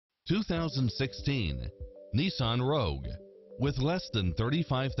2016 Nissan Rogue. With less than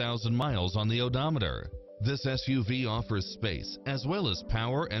 35,000 miles on the odometer, this SUV offers space as well as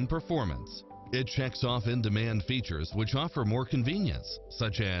power and performance. It checks off in-demand features which offer more convenience,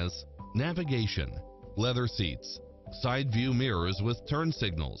 such as navigation, leather seats, side view mirrors with turn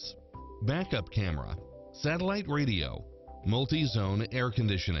signals, backup camera, satellite radio, multi-zone air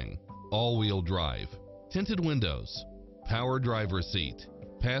conditioning, all-wheel drive, tinted windows, power driver seat,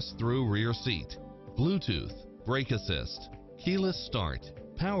 pass-through rear seat, Bluetooth, brake assist, keyless start,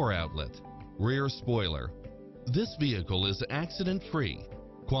 power outlet, rear spoiler. This vehicle is accident-free,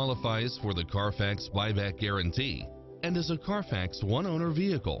 qualifies for the Carfax buyback guarantee, and is a Carfax one-owner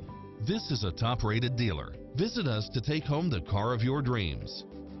vehicle. This is a top-rated dealer. Visit us to take home the car of your dreams.